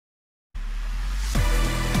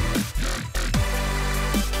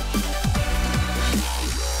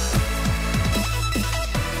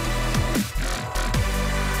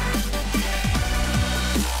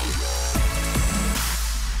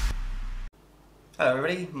Hello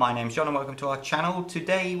everybody, my name's John and welcome to our channel.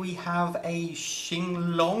 Today we have a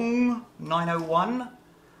Xinlehong 901.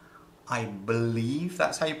 I believe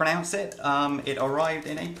that's how you pronounce it. It arrived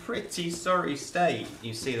in a pretty sorry state.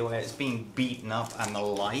 You see the way it's been beaten up and the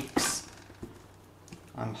likes.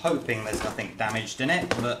 I'm hoping there's nothing damaged in it,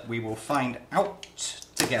 but we will find out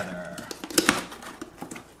together.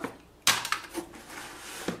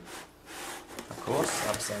 Of course,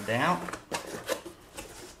 upside down.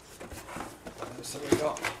 So we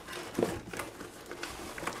got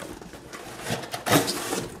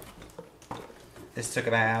this took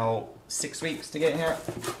about 6 weeks to get here.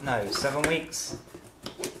 No, 7 weeks.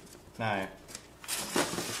 No, it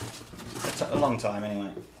took a long time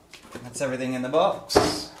anyway. That's everything in the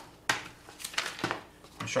box.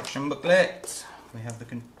 Instruction booklet. We have the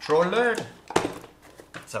controller.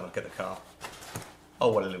 Let's have a look at the car.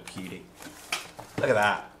 Oh, what a little cutie! Look at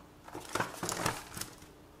that.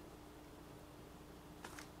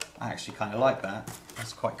 I actually kind of like that.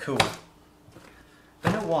 That's quite cool.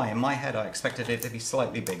 Don't know why, in my head I expected it to be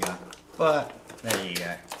slightly bigger, but there you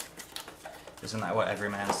go. Isn't that what every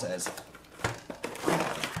man says?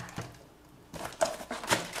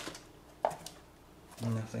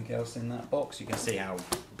 Nothing else in that box. You can see how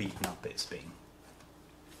beaten up it's been.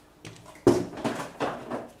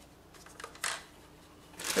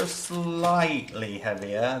 Feels slightly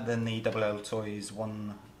heavier than the Double Toys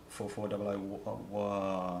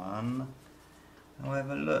 144-001.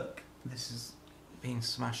 However, look, this is being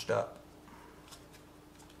smashed up.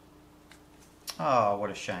 Oh,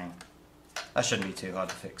 what a shame. That shouldn't be too hard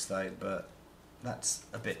to fix though, but that's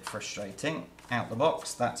a bit frustrating. Out the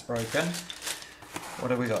box, that's broken.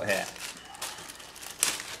 What have we got here?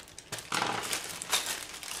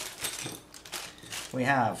 We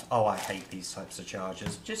have, oh, I hate these types of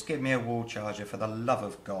chargers. Just give me a wall charger for the love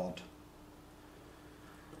of God.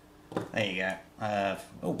 There you go.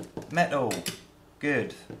 Oh, metal.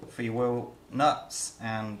 Good for your wheel nuts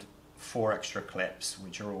and 4 extra clips,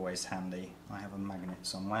 which are always handy. I have a magnet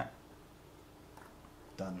somewhere.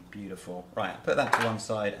 Done. Beautiful. Right, I'll put that to one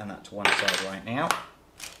side and that to one side right now.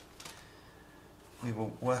 We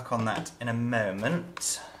will work on that in a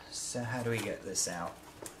moment. So how do we get this out?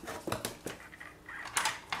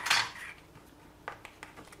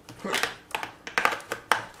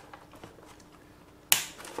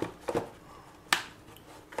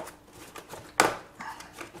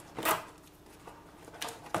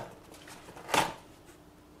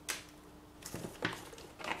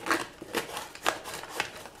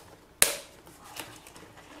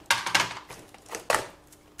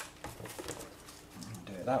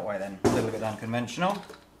 That way then, a little bit unconventional.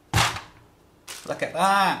 Look at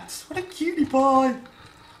that! What a cutie pie!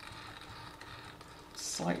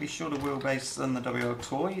 Slightly shorter wheelbase than the WL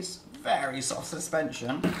Toys. Very soft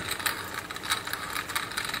suspension.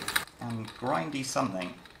 And grindy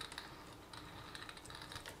something.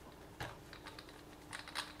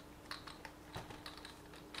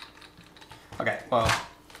 Okay, well,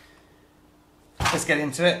 let's get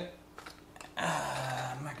into it.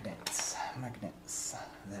 Magnets,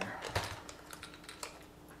 there.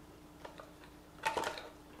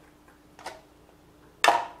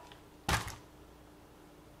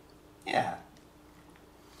 Yeah.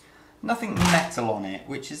 Nothing metal on it,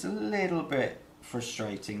 which is a little bit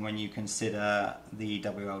frustrating when you consider the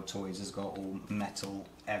WL Toys has got all metal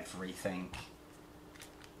everything.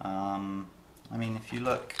 I mean, if you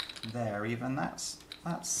look there, even that's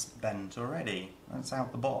bent already. That's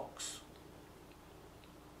out the box.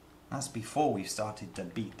 That's before we've started to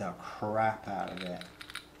beat the crap out of it.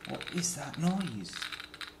 What is that noise?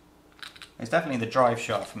 It's definitely the drive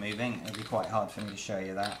shaft moving. It'd be quite hard for me to show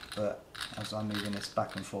you that, but as I'm moving this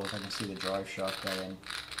back and forth I can see the drive shaft going.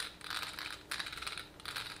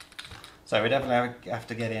 So we definitely have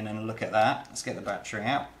to get in and look at that. Let's get the battery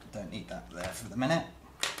out. Don't need that there for the minute.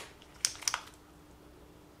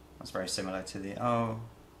 That's very similar to the,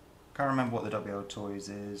 can't remember what the WL Toys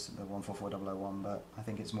is, the 144-001, but I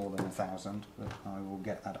think it's more than 1,000, but I will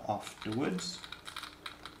get that afterwards.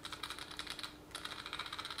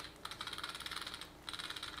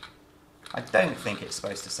 I don't think it's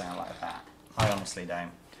supposed to sound like that. I honestly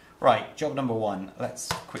don't. Right, job number 1. Let's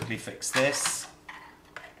quickly fix this.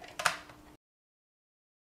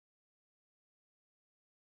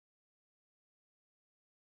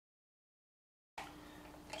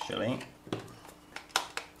 Actually,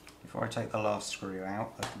 before I take the last screw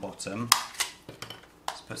out at the bottom,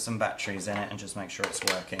 let's put some batteries in it and just make sure it's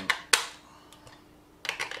working.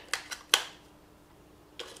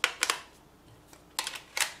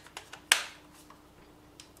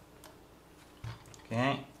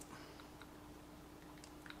 Okay.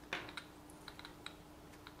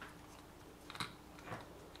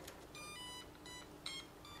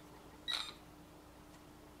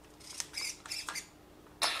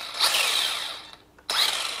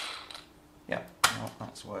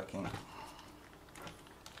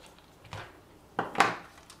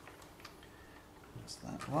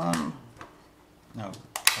 one. No,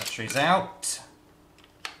 battery's out.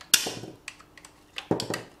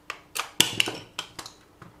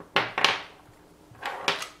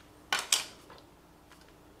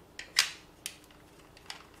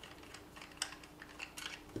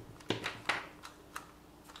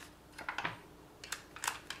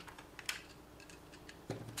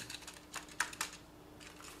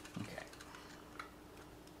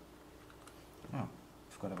 Oh,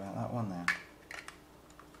 forgot about that one there.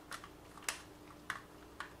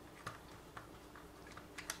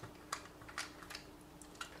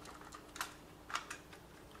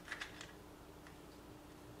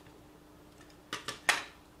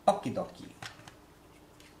 Okie dokie.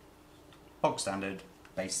 Bog standard,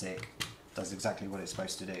 basic, does exactly what it's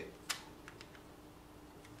supposed to do.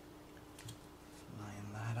 Line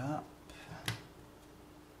that up.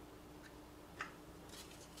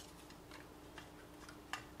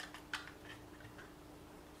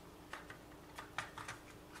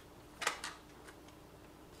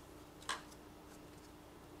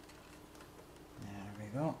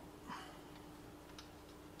 Go.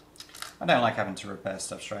 I don't like having to repair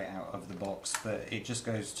stuff straight out of the box, but it just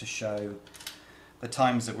goes to show the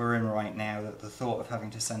times that we're in right now, that the thought of having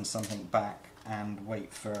to send something back and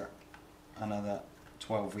wait for another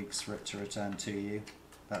 12 weeks for it to return to you,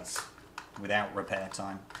 that's without repair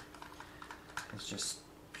time, it's just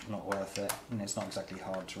not worth it, and it's not exactly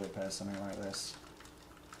hard to repair something like this.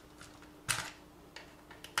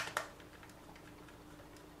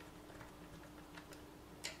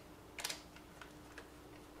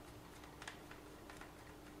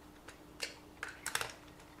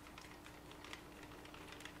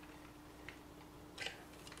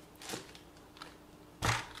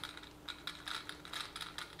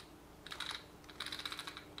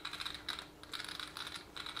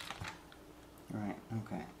 Right,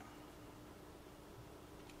 okay.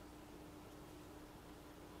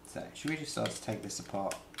 So, should we just start to take this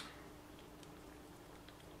apart?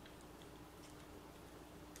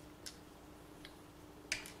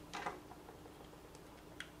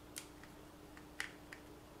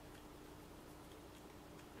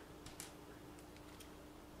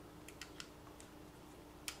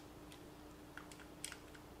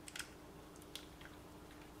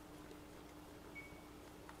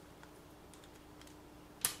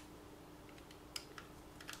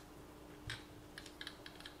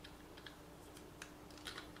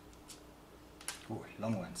 Oh,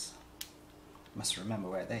 long ones. Must remember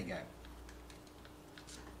where they go.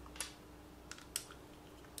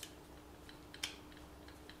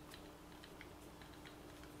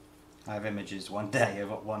 I have images one day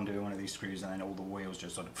of one doing one of these screws and then all the wheels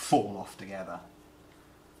just sort of fall off together.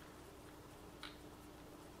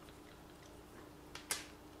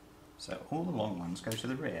 So all the long ones go to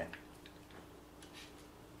the rear.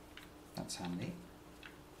 That's handy.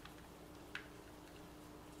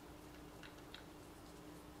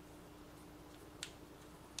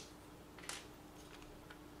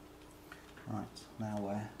 Right, now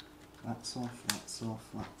where? That's off, that's off,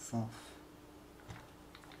 that's off.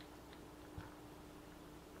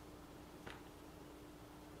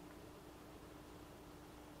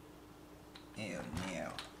 Ew, no.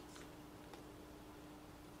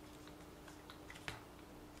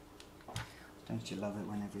 Don't you love it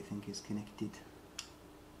when everything is connected?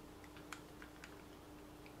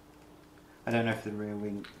 I don't know if the rear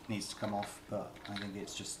wing needs to come off, but I think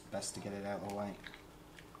it's just best to get it out of the way.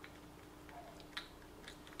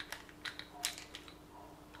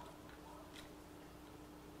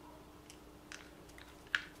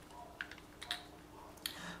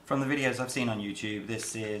 From the videos I've seen on YouTube,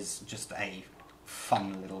 this is just a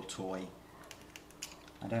fun little toy.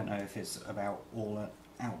 I don't know if it's about all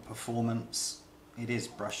out performance. It is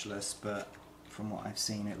brushless, but from what I've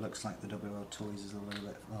seen it looks like the WL Toys is a little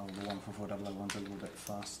bit, well, the 14400's a little bit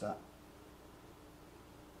faster.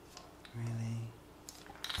 Really?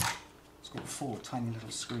 It's got 4 tiny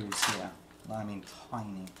little screws here. I mean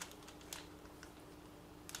tiny.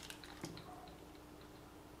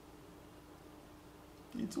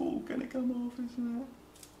 It's all gonna come off, isn't it?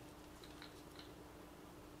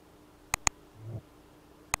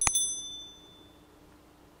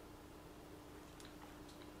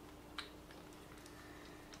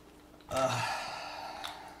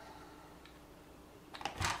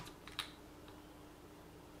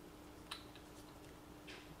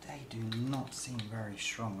 They do not seem very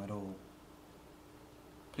strong at all.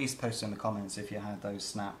 Please post in the comments if you had those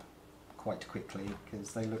snap quite quickly,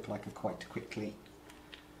 because they look like a quite quickly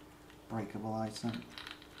breakable item.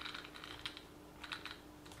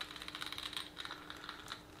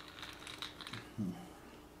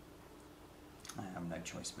 I have no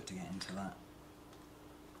choice but to get into that.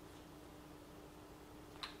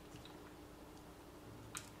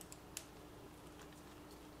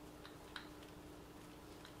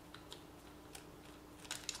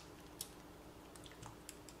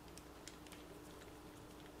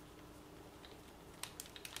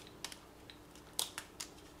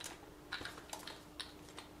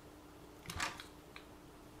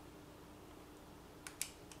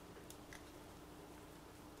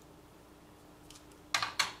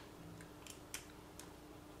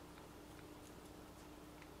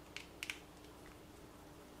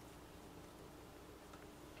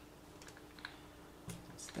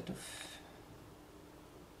 The diff.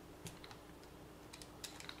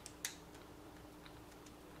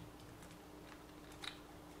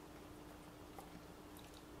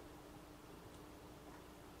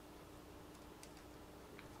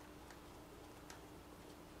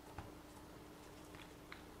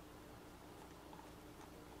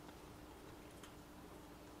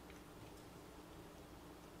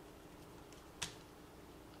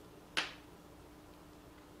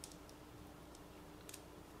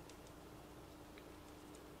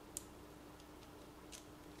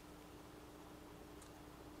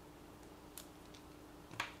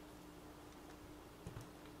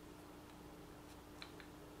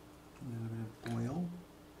 A little bit of oil.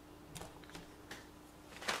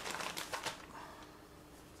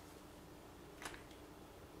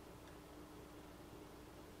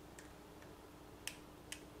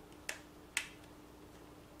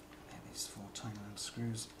 Get these 4 tiny little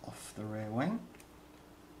screws off the rear wing.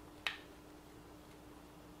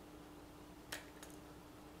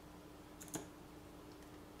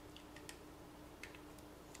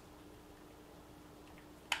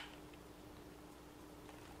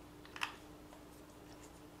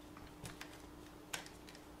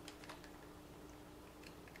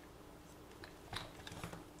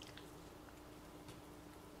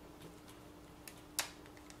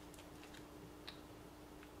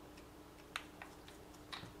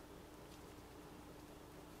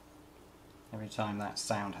 Every time that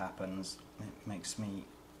sound happens, it makes me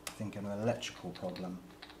think of an electrical problem.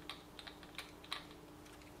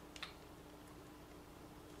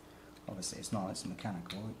 Obviously it's not, it's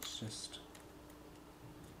mechanical, it's just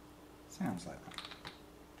sounds like that.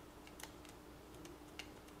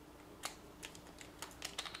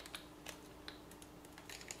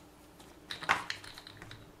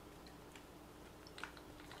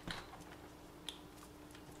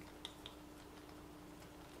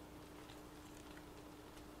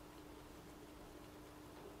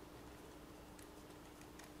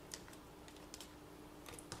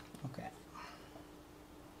 Okay,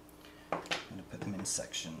 I'm going to put them in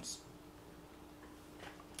sections.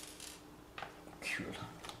 Cool.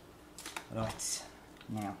 Right,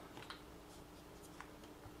 now,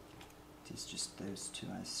 it is just those two,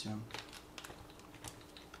 I assume.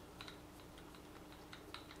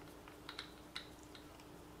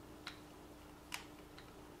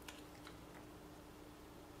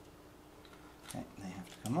 Okay, they have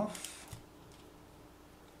to come off.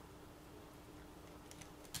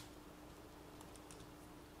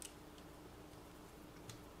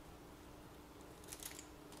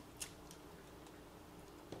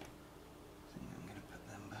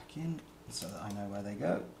 In so that I know where they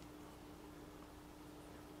go.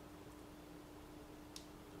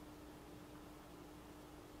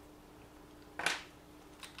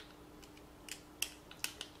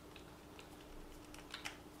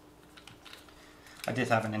 I did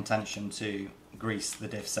have an intention to grease the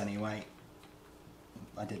diffs anyway.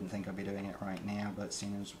 I didn't think I'd be doing it right now, but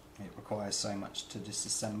seeing as it requires so much to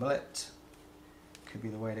disassemble it, could be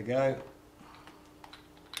the way to go.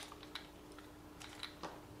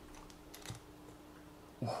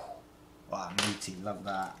 Wow, meaty, love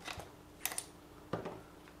that.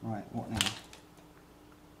 Right, what now?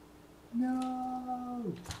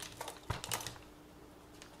 No!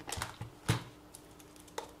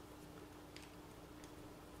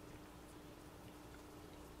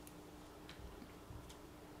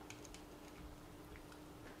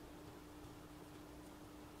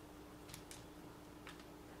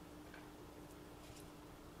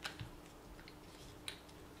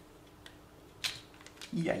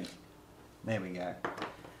 Yay! There we go.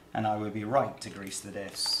 And I would be right to grease the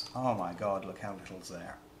diffs. Oh my god, look how little's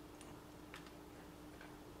there.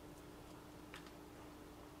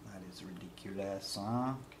 That is ridiculous,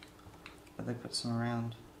 huh? But they put some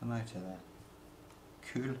around the motor there.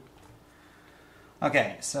 Cool.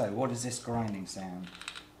 Okay, so what is this grinding sound?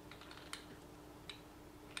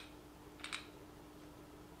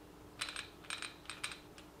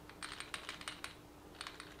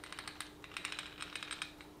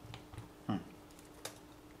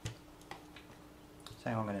 So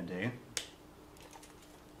what I'm going to do,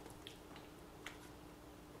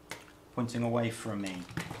 pointing away from me.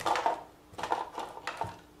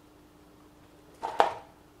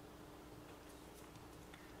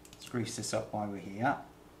 Let's grease this up while we're here.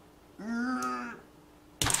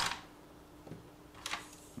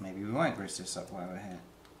 Maybe we won't grease this up while we're here.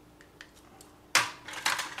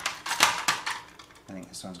 I think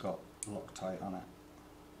this one's got Loctite on it.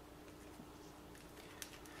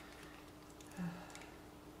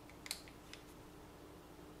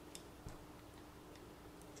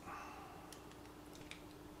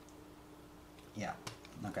 Yeah,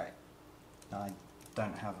 okay. I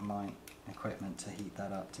don't have my equipment to heat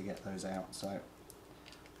that up to get those out, so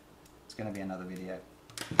it's going to be another video.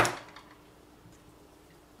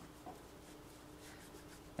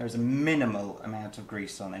 There's a minimal amount of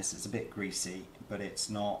grease on this. It's a bit greasy, but it's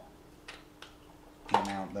not the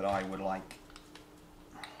amount that I would like.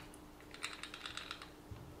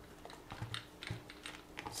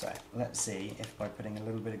 So let's see if by putting a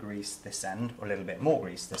little bit of grease this end, or a little bit more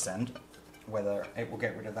grease this end, whether it will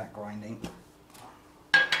get rid of that grinding.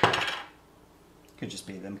 Could just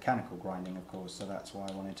be the mechanical grinding, of course, so that's why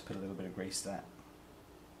I wanted to put a little bit of grease there.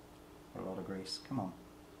 Or a lot of grease. Come on.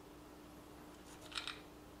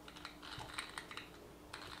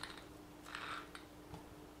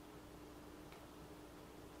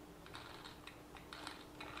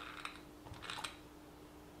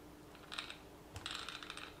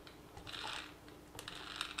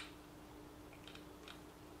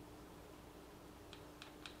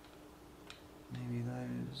 Maybe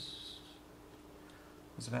those,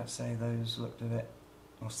 I was about to say those looked a bit,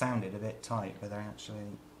 or sounded a bit tight, but they're actually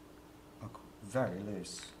very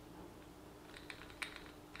loose.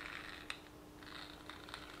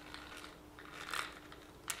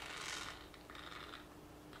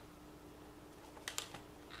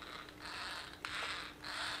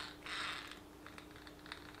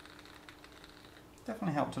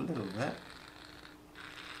 Definitely helped a little bit.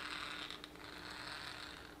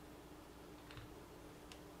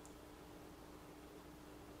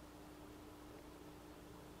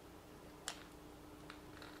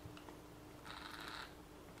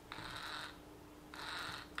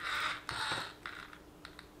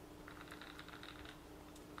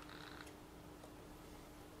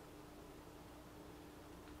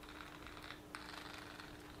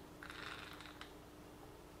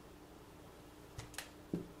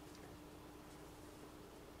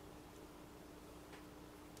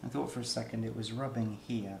 I thought for a second it was rubbing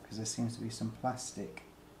here because there seems to be some plastic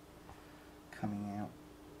coming out.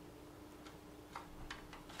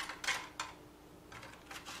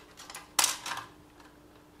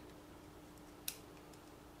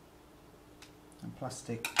 And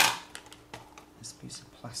plastic, this piece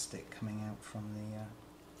of plastic coming out from the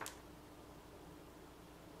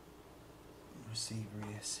receiver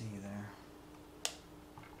ESC there.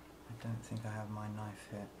 I don't think I have my knife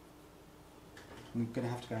here. I'm going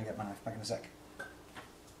to have to go and get my knife. Back in a sec.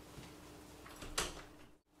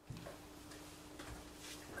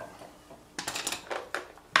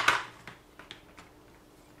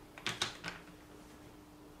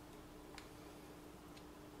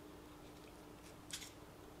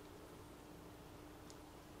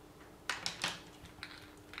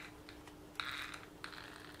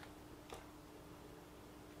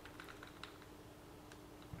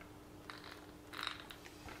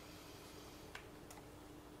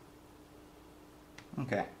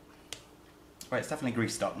 Okay, right, it's definitely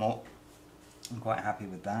greased up more. I'm quite happy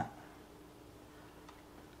with that.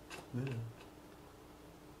 Ooh.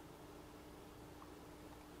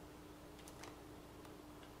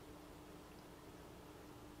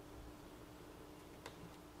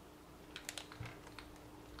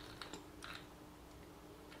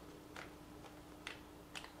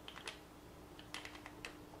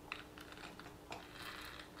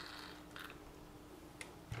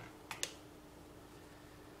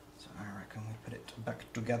 And we put it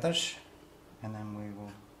back together, and then we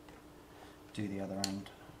will do the other end.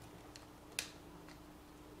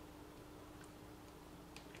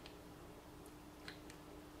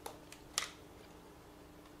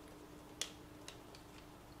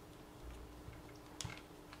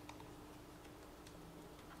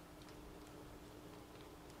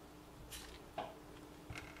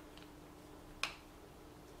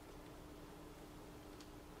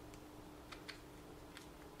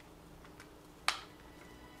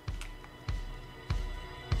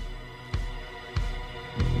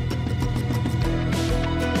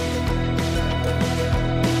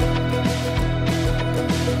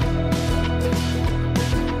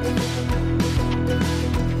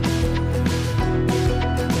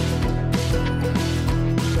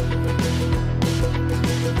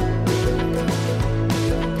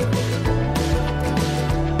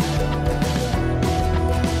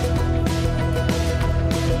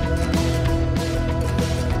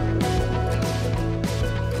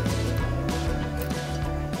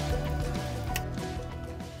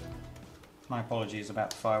 Apologies about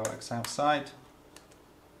the fireworks outside.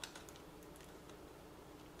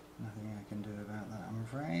 Nothing I can do about that, I'm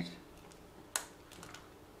afraid.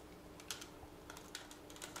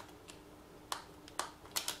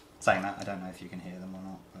 Saying that, I don't know if you can hear them or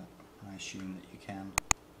not, but I assume that you can.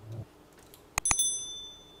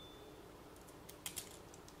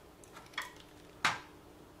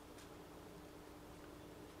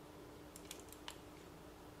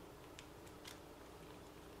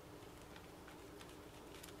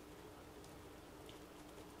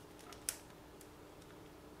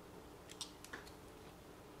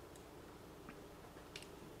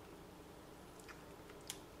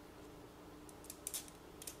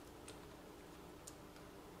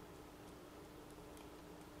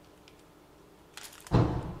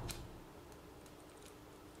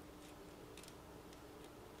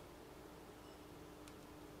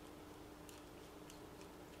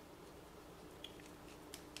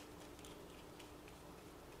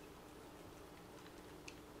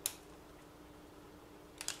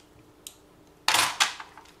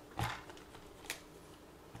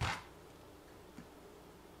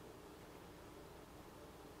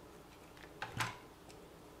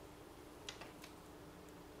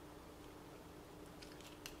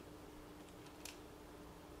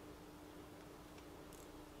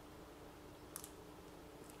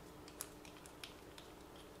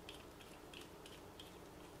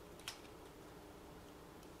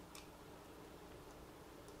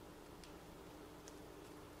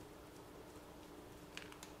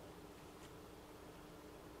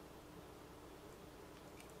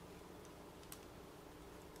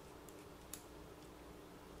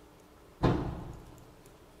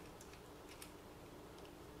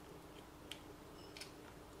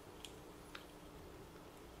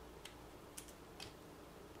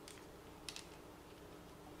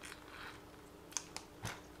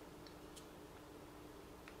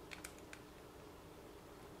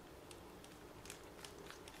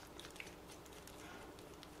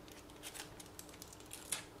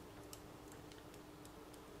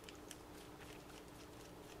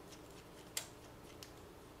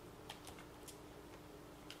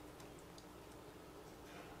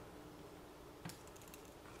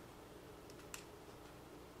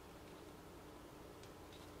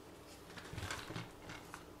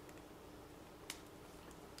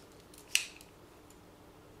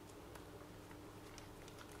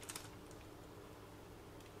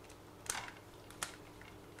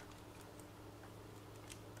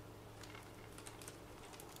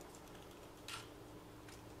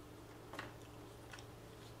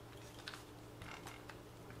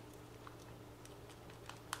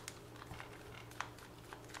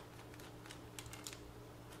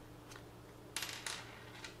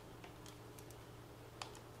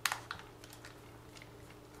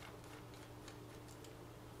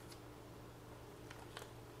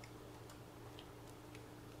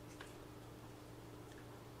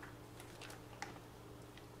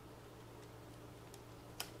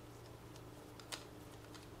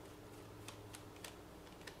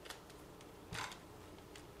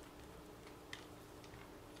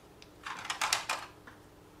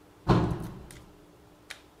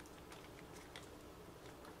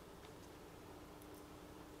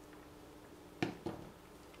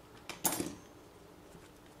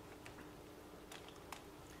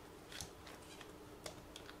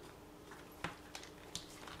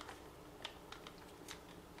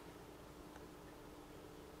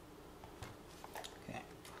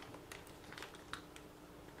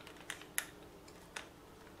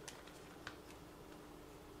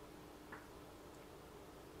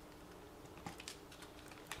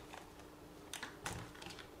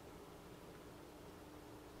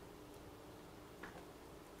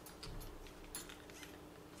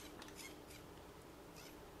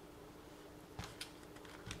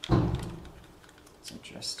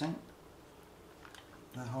 Interesting.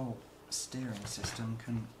 The whole steering system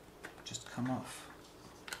can just come off,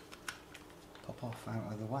 pop off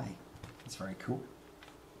out of the way. That's very cool.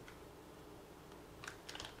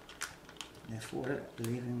 Therefore,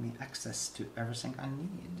 leaving me access to everything I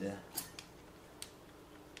need.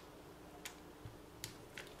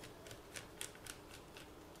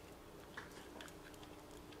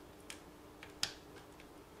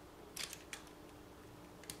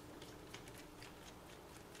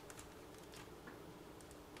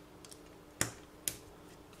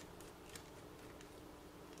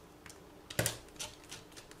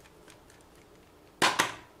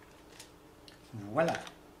 Voila!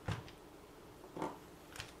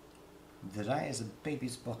 There is a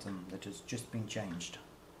baby's bottom that has just been changed.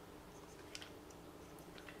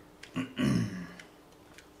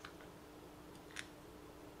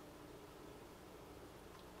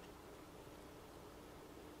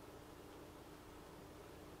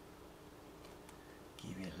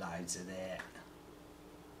 loads of there.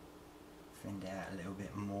 Thinned out a little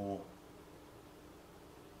bit more.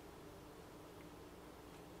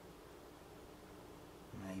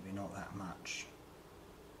 Maybe not that much.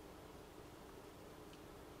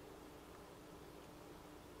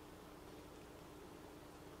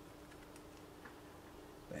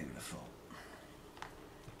 Beautiful.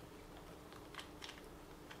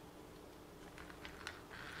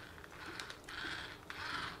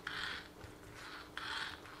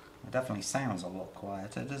 It definitely sounds a lot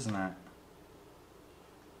quieter, doesn't it?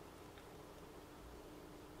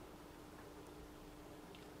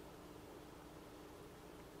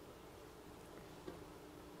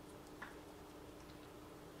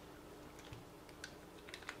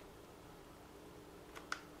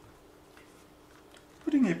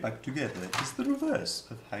 Putting it back together is the reverse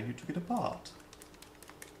of how you took it apart.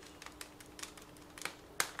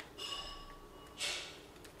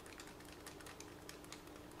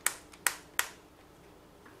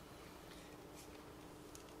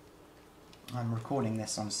 I'm recording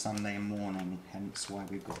this on Sunday morning, hence why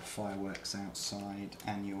we've got fireworks outside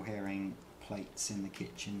and you're hearing plates in the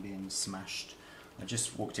kitchen being smashed. I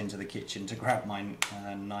just walked into the kitchen to grab my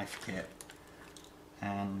knife kit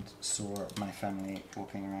and saw my family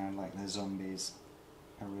walking around like they're zombies.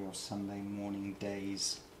 A real Sunday morning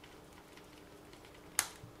daze.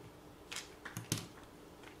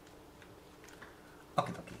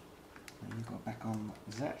 Okay, now you got back on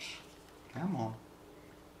Zesh. Come on.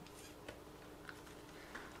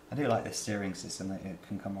 I do like this steering system that it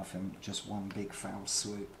can come off in just one big foul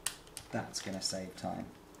swoop. That's going to save time.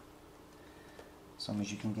 As long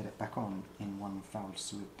as you can get it back on in one foul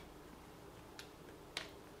swoop.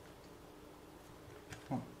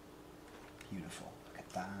 Oh, beautiful. Look at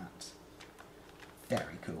that.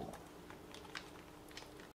 Very cool.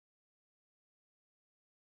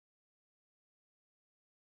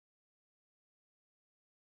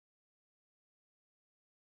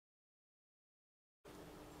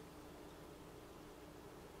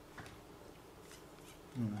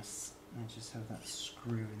 Nice. I just have that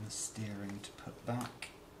screw in the steering to put back.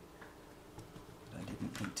 But I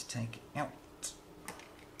didn't need to take it out.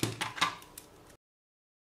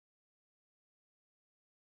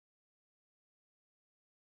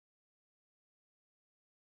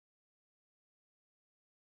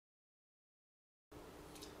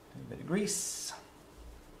 A bit of grease.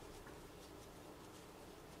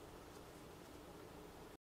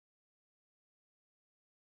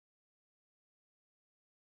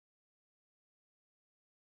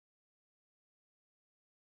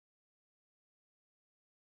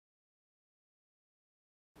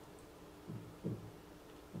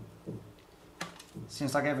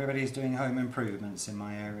 Seems like everybody's doing home improvements in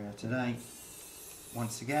my area today.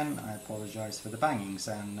 Once again, I apologise for the banging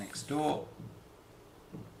sound next door.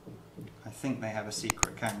 I think they have a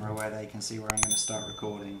secret camera where they can see where I'm going to start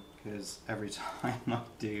recording, because every time I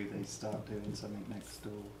do, they start doing something next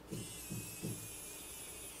door.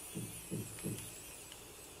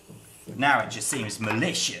 Now it just seems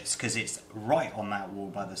malicious, because it's right on that wall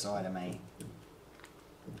by the side of me.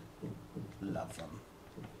 Love them.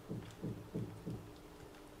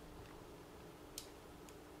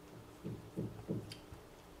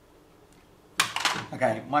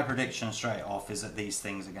 Okay, my prediction straight off is that these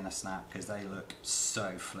things are going to snap because they look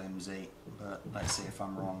so flimsy, but let's see if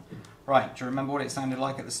I'm wrong. Right, do you remember what it sounded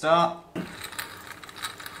like at the start?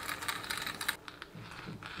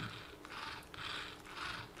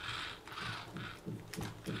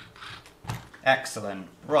 Excellent.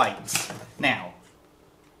 Right, now,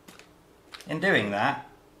 in doing that,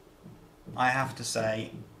 I have to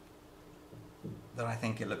say that I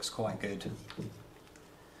think it looks quite good.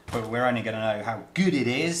 But we're only going to know how good it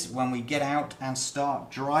is when we get out and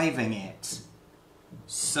start driving it.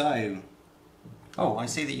 So, oh, I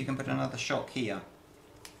see that you can put another shock here.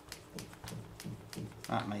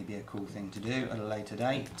 That may be a cool thing to do at a later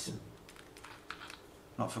date.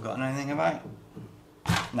 Not forgotten anything about?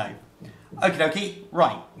 No. Okie dokie.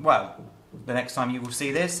 Right, well, the next time you will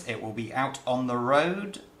see this, it will be out on the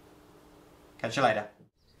road. Catch you later.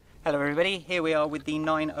 Hello everybody, here we are with the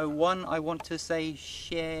 901. I want to say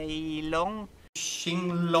Xinlehong.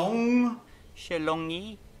 Xinlehong.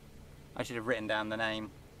 I should have written down the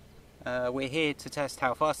name. We're here to test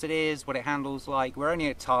how fast it is, what it handles like. We're only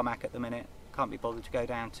at Tarmac at the minute. Can't be bothered to go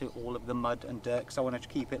down to all of the mud and dirt because I wanted to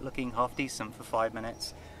keep it looking half decent for 5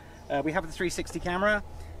 minutes. We have the 360 camera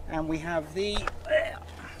and we have the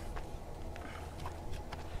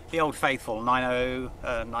old faithful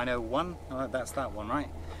 901. That's that one, right?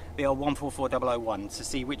 The old 144001 to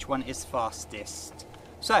see which one is fastest.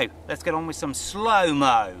 So let's get on with some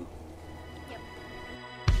slow-mo. Yep.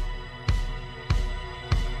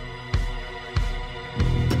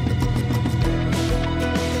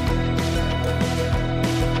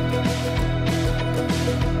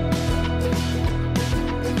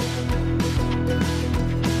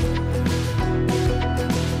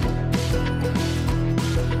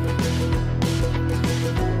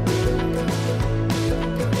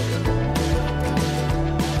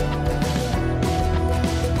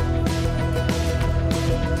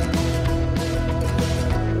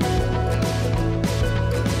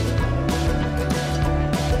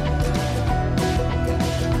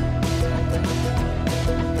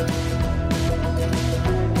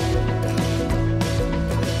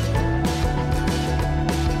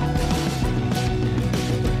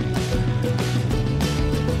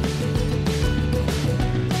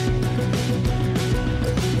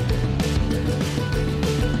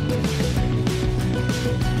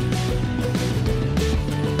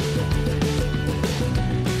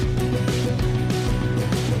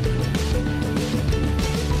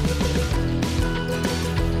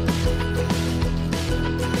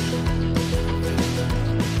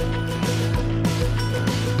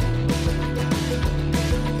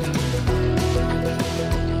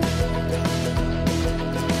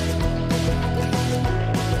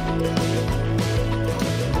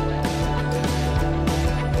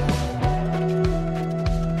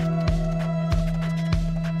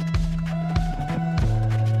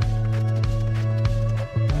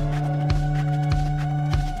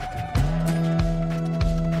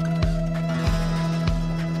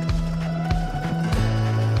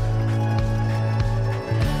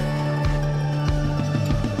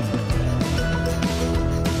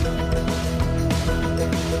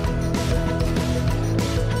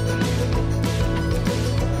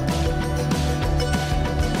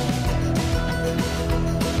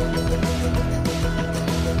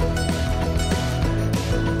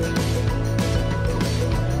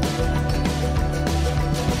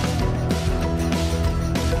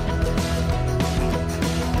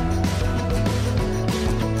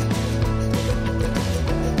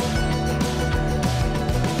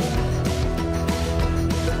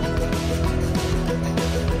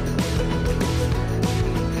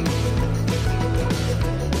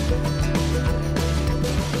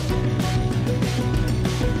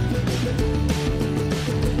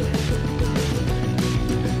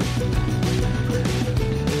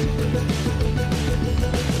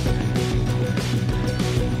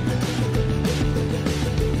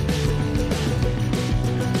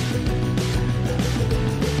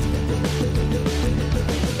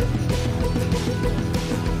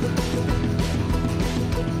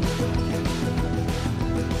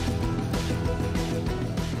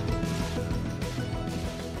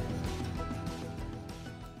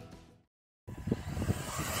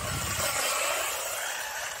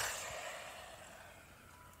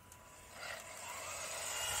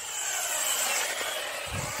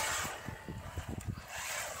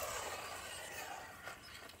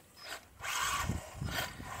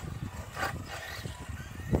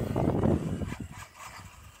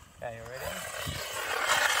 Okay, ready?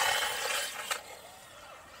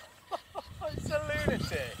 It's a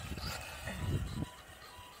lunatic.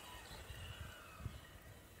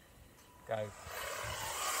 Go.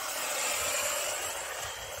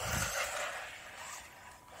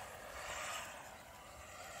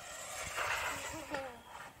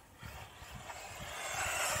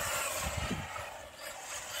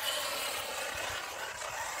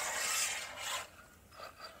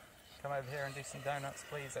 Come over here and do some donuts,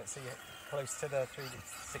 please. Let's see it close to the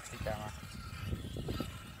 360 camera.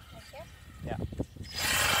 Okay. Yeah.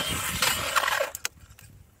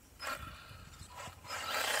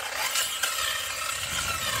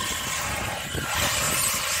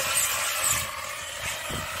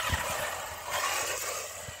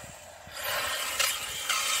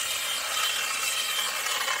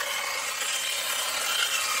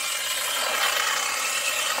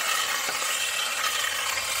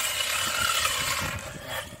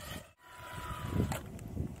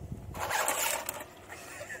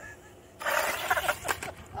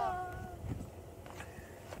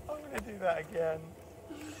 Do that again.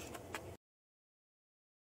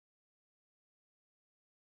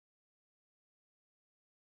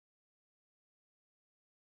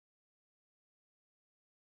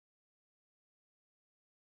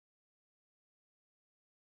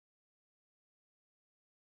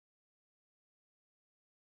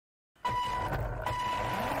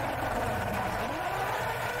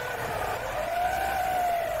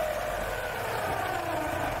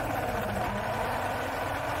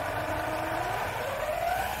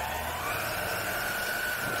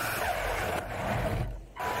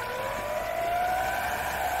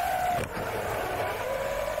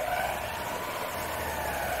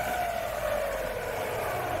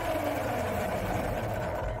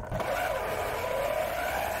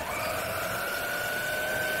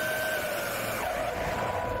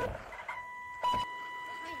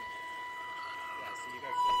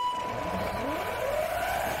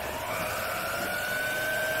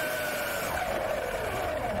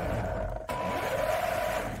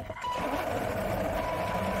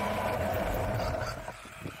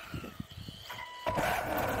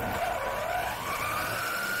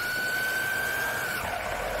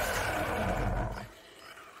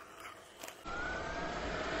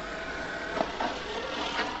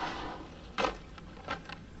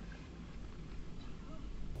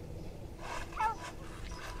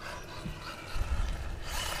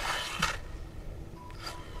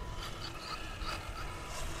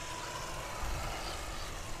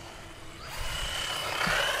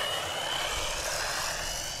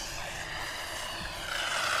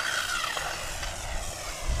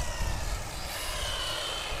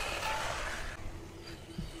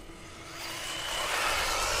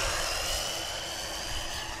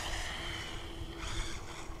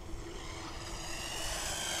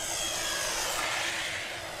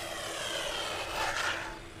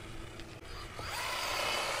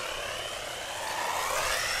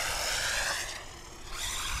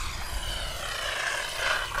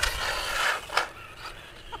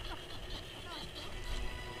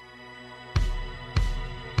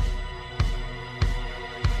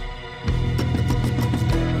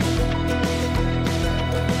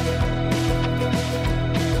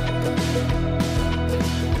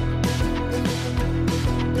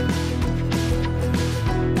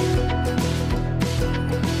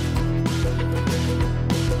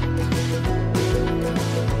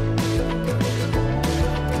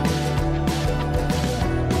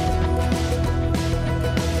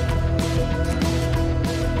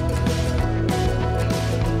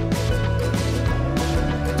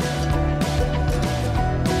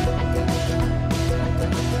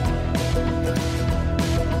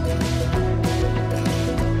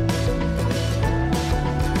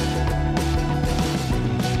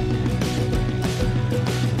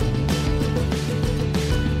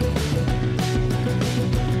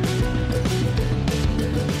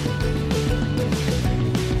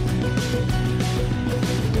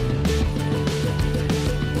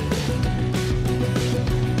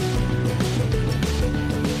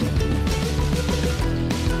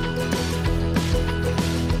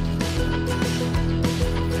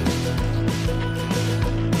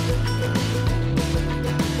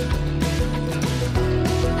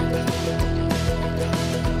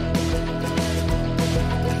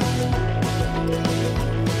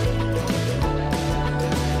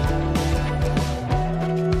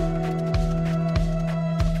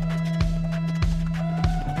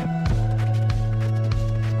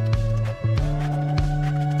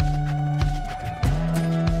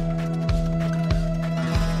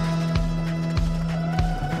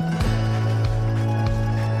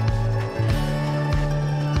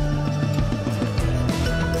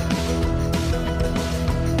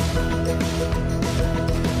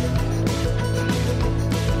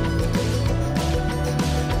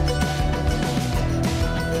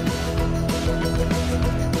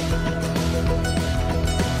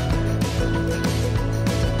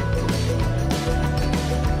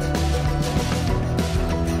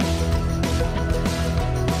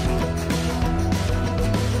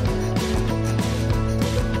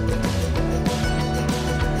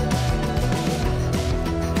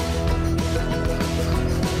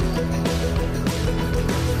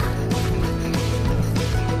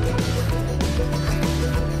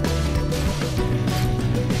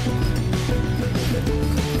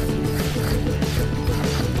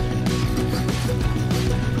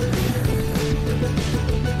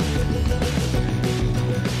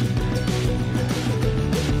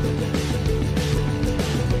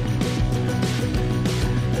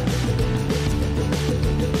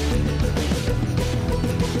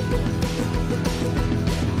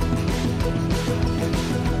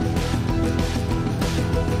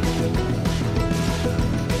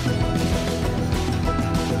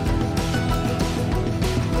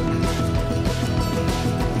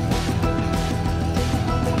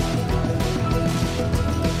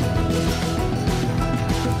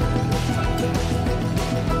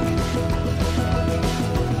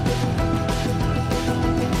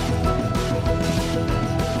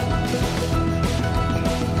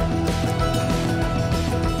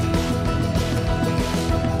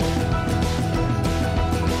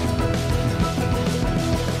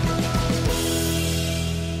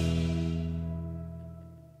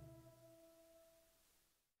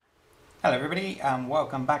 Hello everybody and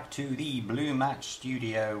welcome back to the Blue Match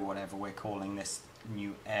Studio, whatever we're calling this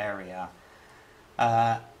new area.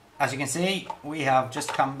 As you can see, we have just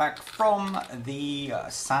come back from the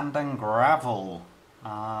sand and gravel.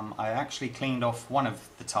 I actually cleaned off one of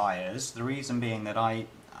the tyres, the reason being that I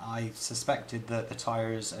suspected that the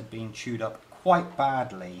tyres had been chewed up quite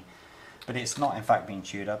badly, but it's not in fact been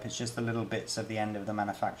chewed up, it's just the little bits of the end of the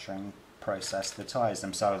manufacturing process. The tyres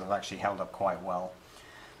themselves have actually held up quite well.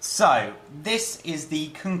 So, this is the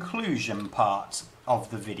conclusion part of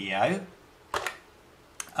the video.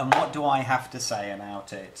 And what do I have to say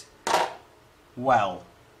about it? Well,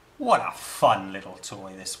 what a fun little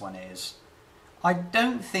toy this one is. I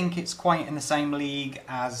don't think it's quite in the same league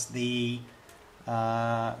as the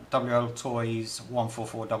WL Toys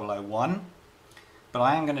 144001. But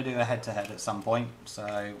I am going to do a head-to-head at some point,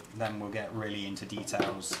 so then we'll get really into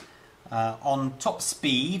details. On top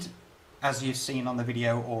speed, as you've seen on the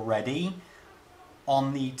video already,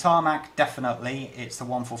 on the Tarmac definitely it's the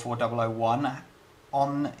 144001.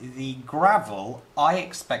 On the gravel I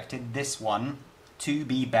expected this one to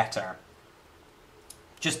be better,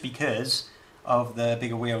 just because of the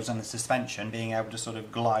bigger wheels and the suspension being able to sort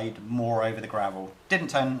of glide more over the gravel.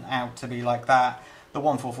 Didn't turn out to be like that. The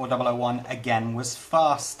 144001 again was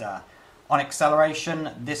faster. On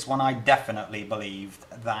acceleration, this one I definitely believed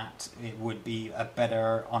that it would be a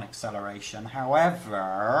better on acceleration.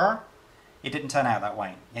 However, it didn't turn out that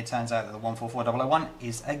way. It turns out that the 144001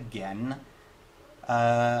 is again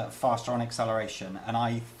faster on acceleration. And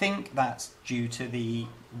I think that's due to the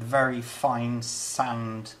very fine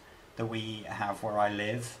sand that we have where I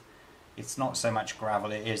live. It's not so much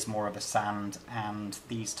gravel, it is more of a sand, and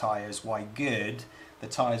these tyres, why good? The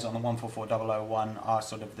tyres on the 144001 are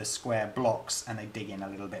sort of the square blocks and they dig in a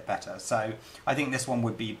little bit better. So I think this one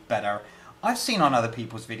would be better. I've seen on other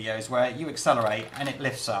people's videos where you accelerate and it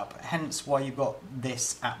lifts up, hence why you've got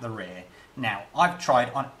this at the rear. Now, I've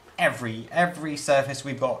tried on every surface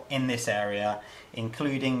we've got in this area,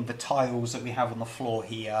 including the tiles that we have on the floor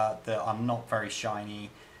here that are not very shiny,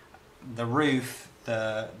 the roof,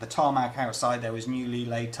 the tarmac outside. There was newly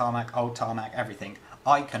laid tarmac, old tarmac, everything.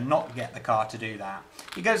 I cannot get the car to do that.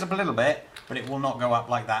 It goes up a little bit, but it will not go up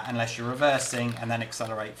like that unless you're reversing and then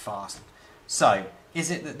accelerate fast. So, is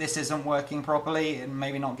it that this isn't working properly and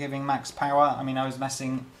maybe not giving max power? I mean, I was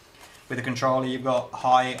messing with the controller. You've got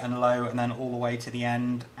high and low and then all the way to the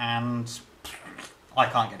end, and I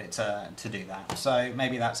can't get it to do that. So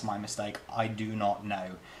maybe that's my mistake. I do not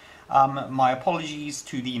know. My apologies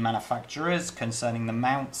to the manufacturers concerning the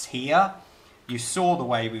mounts here. You saw the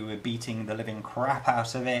way we were beating the living crap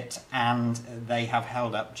out of it, and they have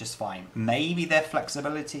held up just fine. Maybe their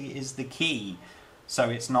flexibility is the key, so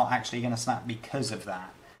it's not actually going to snap because of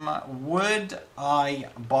that. Would I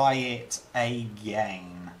buy it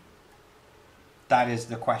again? That is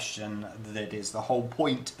the question that is the whole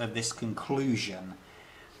point of this conclusion.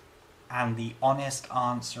 And the honest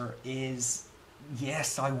answer is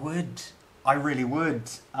yes, I would. I really would.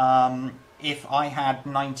 If I had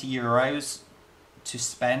 €90 to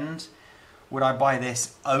spend, would I buy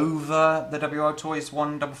this over the WL Toys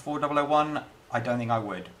 144001? I don't think I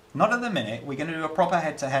would. Not at the minute. We're going to do a proper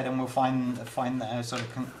head-to-head and we'll find sort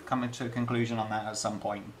of come to a conclusion on that at some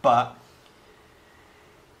point. But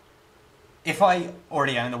if I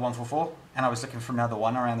already own the 144 and I was looking for another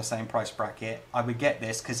one around the same price bracket, I would get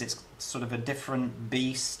this because it's sort of a different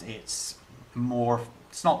beast. It's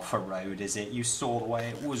not for road, is it? You saw the way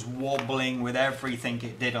it was wobbling with everything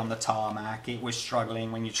it did on the tarmac. It was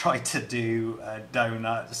struggling when you tried to do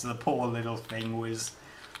donuts. The poor little thing was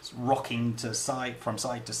rocking from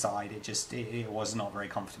side to side. It was not very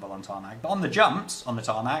comfortable on tarmac. But on the jumps, on the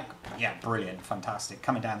tarmac, yeah, brilliant, fantastic.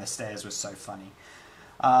 Coming down the stairs was so funny.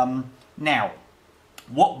 Now,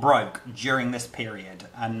 what broke during this period?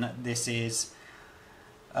 And this is,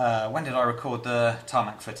 when did I record the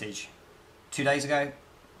tarmac footage? 2 days ago.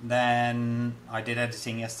 Then I did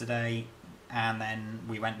editing yesterday, and then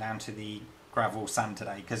we went down to the gravel sand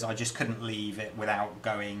today because I just couldn't leave it without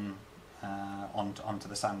going onto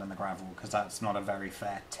the sand and the gravel, because that's not a very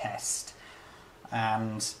fair test.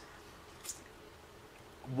 And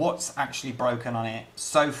what's actually broken on it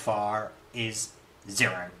so far is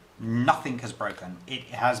zero. Nothing has broken. It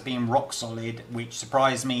has been rock solid, which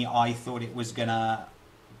surprised me. I thought it was gonna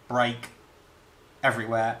break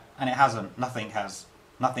everywhere, and it hasn't. Nothing has.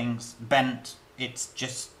 Nothing's bent. It's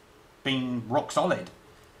just been rock solid.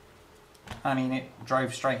 I mean, it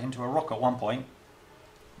drove straight into a rock at one point.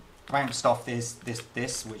 Bounced off this,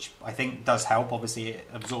 which I think does help. Obviously, it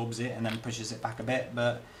absorbs it and then pushes it back a bit.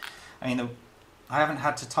 But I mean, I haven't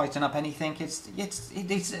had to tighten up anything. It's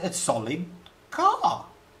a solid car.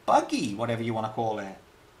 buggy, whatever you want to call it.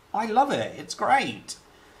 I love it. It's great.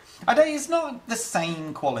 It's not the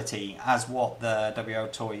same quality as what the WO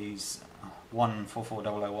Toys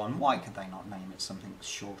 144001. Why could they not name it something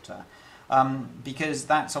shorter? Because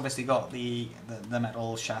that's obviously got the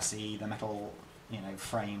metal chassis, the metal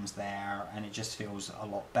frames there, and it just feels a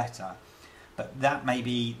lot better. But that may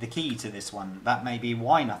be the key to this one. That may be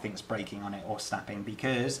why nothing's breaking on it or snapping,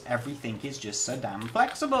 because everything is just so damn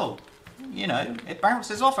flexible. It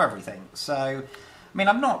bounces off everything. So, I mean,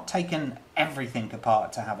 I've not taken everything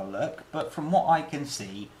apart to have a look, but from what I can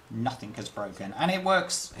see, nothing has broken. And it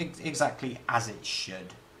works exactly as it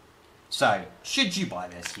should. So, should you buy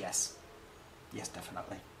this? Yes. Yes,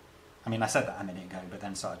 definitely. I mean, I said that a minute ago, but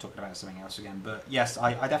then started talking about something else again. But yes,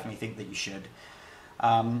 I definitely think that you should.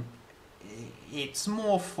 It's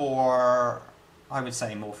more for, I would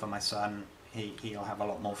say more for my son. He'll have a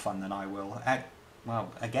lot more fun than I will.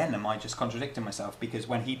 Well, again, am I just contradicting myself? Because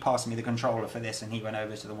when he passed me the controller for this and he went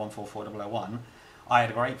over to the 144001, I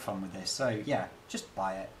had great fun with this. So yeah, just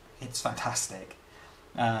buy it. It's fantastic.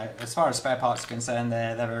 As far as spare parts are concerned,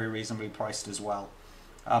 they're very reasonably priced as well.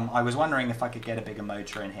 I was wondering if I could get a bigger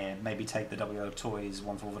motor in here, maybe take the WO Toys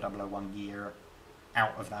 144001 gear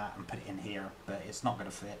out of that and put it in here, but it's not going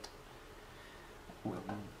to fit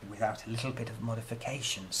without a little bit of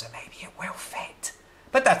modification, so maybe it will fit.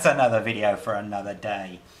 But that's another video for another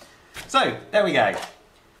day. So, there we go.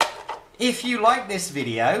 If you like this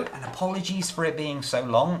video, and apologies for it being so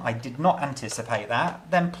long, I did not anticipate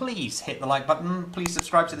that, then please hit the like button, please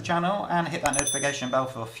subscribe to the channel, and hit that notification bell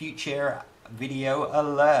for future video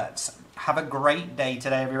alerts. Have a great day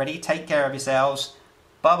today, everybody. Take care of yourselves.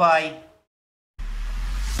 Bye-bye.